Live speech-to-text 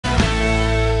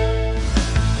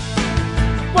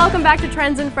Welcome back to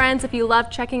Trends and Friends. If you love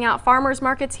checking out farmers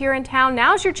markets here in town,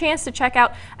 now's your chance to check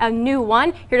out a new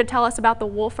one. Here to tell us about the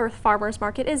Wolfforth Farmers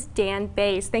Market is Dan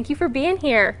Bays. Thank you for being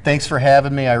here. Thanks for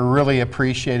having me. I really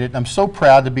appreciate it. I'm so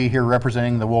proud to be here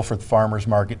representing the Wolfforth Farmers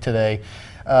Market today.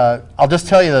 I'll just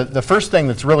tell you the first thing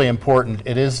that's really important.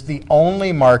 It is the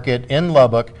only market in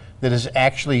Lubbock that is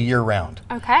actually year-round.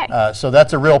 Okay. So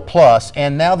that's a real plus.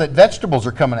 And now that vegetables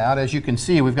are coming out, as you can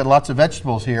see, we've got lots of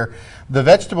vegetables here. The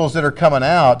vegetables that are coming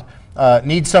out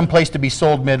need some place to be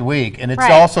sold midweek, and it's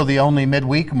also the only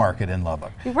midweek market in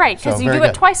Lubbock. Right, because you do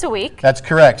it twice a week. That's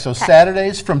correct. So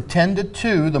Saturdays from 10 to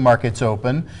 2, the market's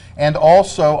open, and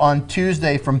also on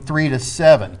Tuesday from 3 to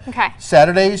 7. Okay.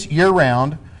 Saturdays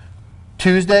year-round,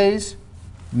 Tuesdays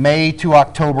May to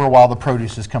October while the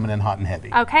produce is coming in hot and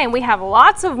heavy. Okay, and we have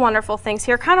lots of wonderful things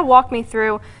here. Kind of walk me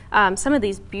through some of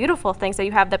these beautiful things that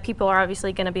you have that people are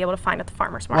obviously going to be able to find at the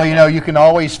farmers market. Well, you know, you can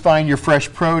always find your fresh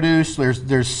produce.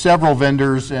 There's several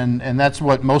vendors, and that's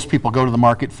what most people go to the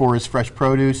market for, is fresh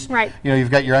produce. Right. You know,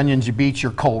 you've got your onions, your beets,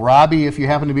 your kohlrabi. If you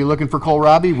happen to be looking for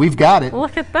kohlrabi, we've got it.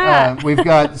 Look at that. We've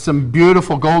got some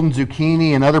beautiful golden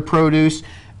zucchini and other produce.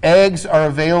 Eggs are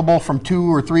available from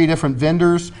 2 or 3 different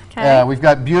vendors. Okay. We've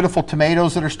got beautiful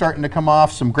tomatoes that are starting to come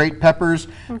off, some great peppers,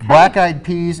 black-eyed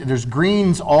peas. There's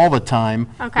greens all the time.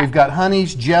 Okay. We've got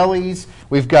honeys, jellies.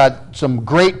 We've got some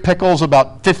great pickles,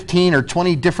 about 15 or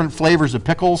 20 different flavors of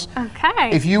pickles.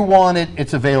 Okay. If you want it,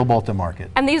 it's available at the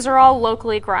market. And these are all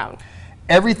locally grown.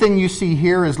 Everything you see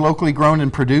here is locally grown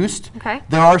and produced. Okay.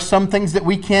 There are some things that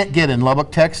we can't get in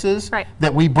Lubbock, Texas,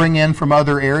 that we bring in from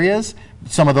other areas.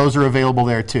 Some of those are available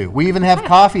there too. We even have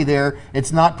coffee there.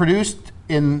 It's not produced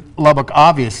in Lubbock,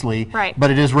 obviously, but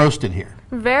it is roasted here.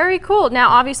 Very cool. Now,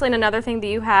 obviously, another thing that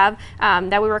you have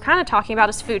that we were kind of talking about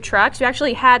is food trucks. You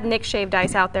actually had Nick Shaved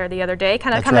Ice out there the other day,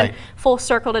 kind of coming full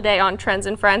circle today on Trends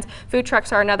and Friends. Food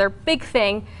trucks are another big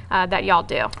thing that y'all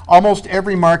do. Almost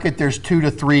every market, there's 2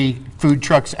 to 3 food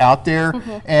trucks out there,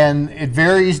 and it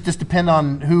varies just depending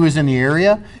on who is in the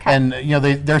area. And you know,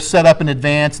 they're set up in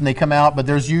advance and they come out, but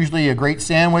there's usually a great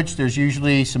sandwich, there's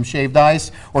usually some shaved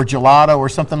ice or gelato or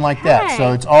something like that.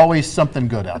 So it's always something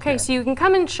good out there. Okay, so you can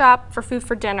come and shop for food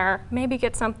for dinner, maybe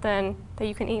get something that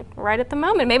you can eat right at the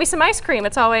moment, maybe some ice cream.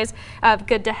 It's always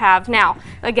good to have. Now,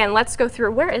 again, let's go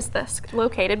through, where is this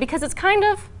located? Because it's kind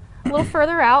of a little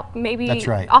further out, maybe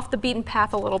off the beaten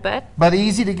path a little bit. But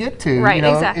easy to get to. Right, you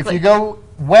know, exactly. If you go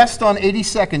west on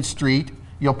 82nd Street,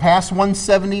 you'll pass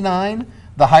 179.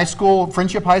 The high school,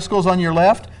 Friendship High School, is on your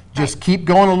left. Just keep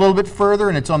going a little bit further,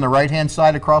 and it's on the right-hand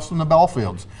side across from the ball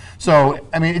fields. So,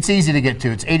 I mean, it's easy to get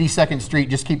to. It's 82nd Street.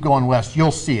 Just keep going west.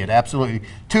 You'll see it, absolutely.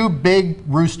 2 big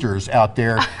roosters out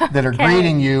there that are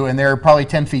greeting you, and they're probably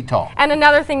 10 feet tall. And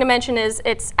another thing to mention is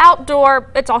it's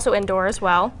outdoor. It's also indoor as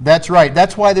well. That's right.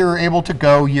 That's why they were able to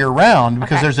go year-round,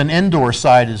 because there's an indoor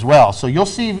side as well. So you'll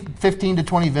see 15 to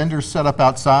 20 vendors set up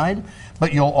outside,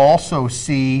 but you'll also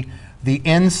see the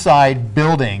inside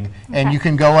building, and you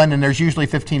can go in, and there's usually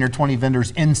 15 or 20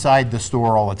 vendors inside the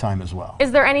store all the time as well.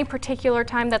 Is there any particular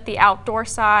time that the outdoor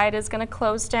side is going to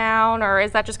close down, or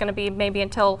is that just going to be maybe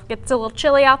until it gets a little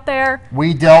chilly out there?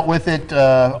 We dealt with it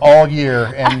all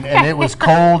year, and it was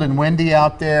cold and windy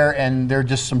out there, and there are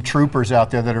just some troopers out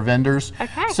there that are vendors.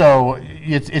 So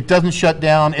it doesn't shut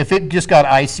down. If it just got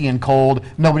icy and cold,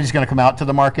 nobody's going to come out to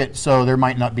the market, so there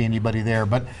might not be anybody there.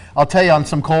 But I'll tell you, on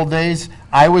some cold days,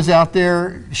 I was out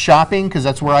there shopping, because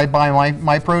that's where I buy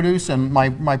my produce and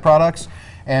my products,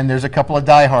 and there's a couple of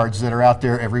diehards that are out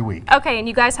there every week. Okay, and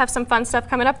you guys have some fun stuff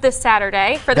coming up this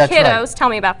Saturday for the kiddos. Tell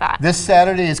me about that. This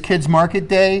Saturday is Kids Market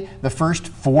Day. The first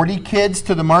 40 kids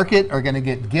to the market are going to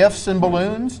get gifts and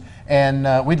balloons,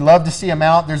 and we'd love to see them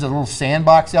out. There's a little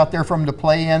sandbox out there for them to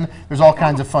play in. There's all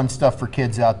kinds of fun stuff for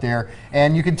kids out there,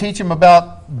 and you can teach them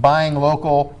about buying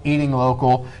local, eating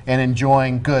local, and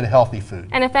enjoying good, healthy food.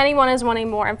 And if anyone is wanting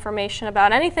more information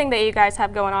about anything that you guys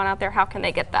have going on out there, how can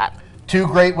they get that? 2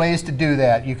 great ways to do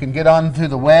that. You can get onto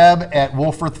the web at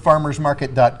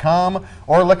wolfforthfarmersmarket.com,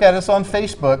 or look at us on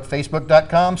Facebook,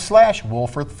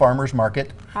 facebook.com/wolfforthfarmersmarket,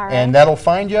 and that'll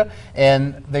find you.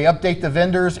 And they update the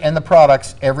vendors and the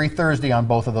products every Thursday on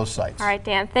both of those sites. All right,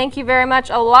 Dan, thank you very much.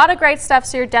 A lot of great stuff,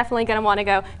 so you're definitely going to want to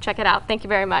go check it out. Thank you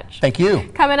very much. Thank you.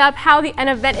 Coming up, how an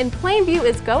event in Plainview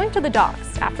is going to the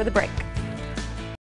dogs after the break.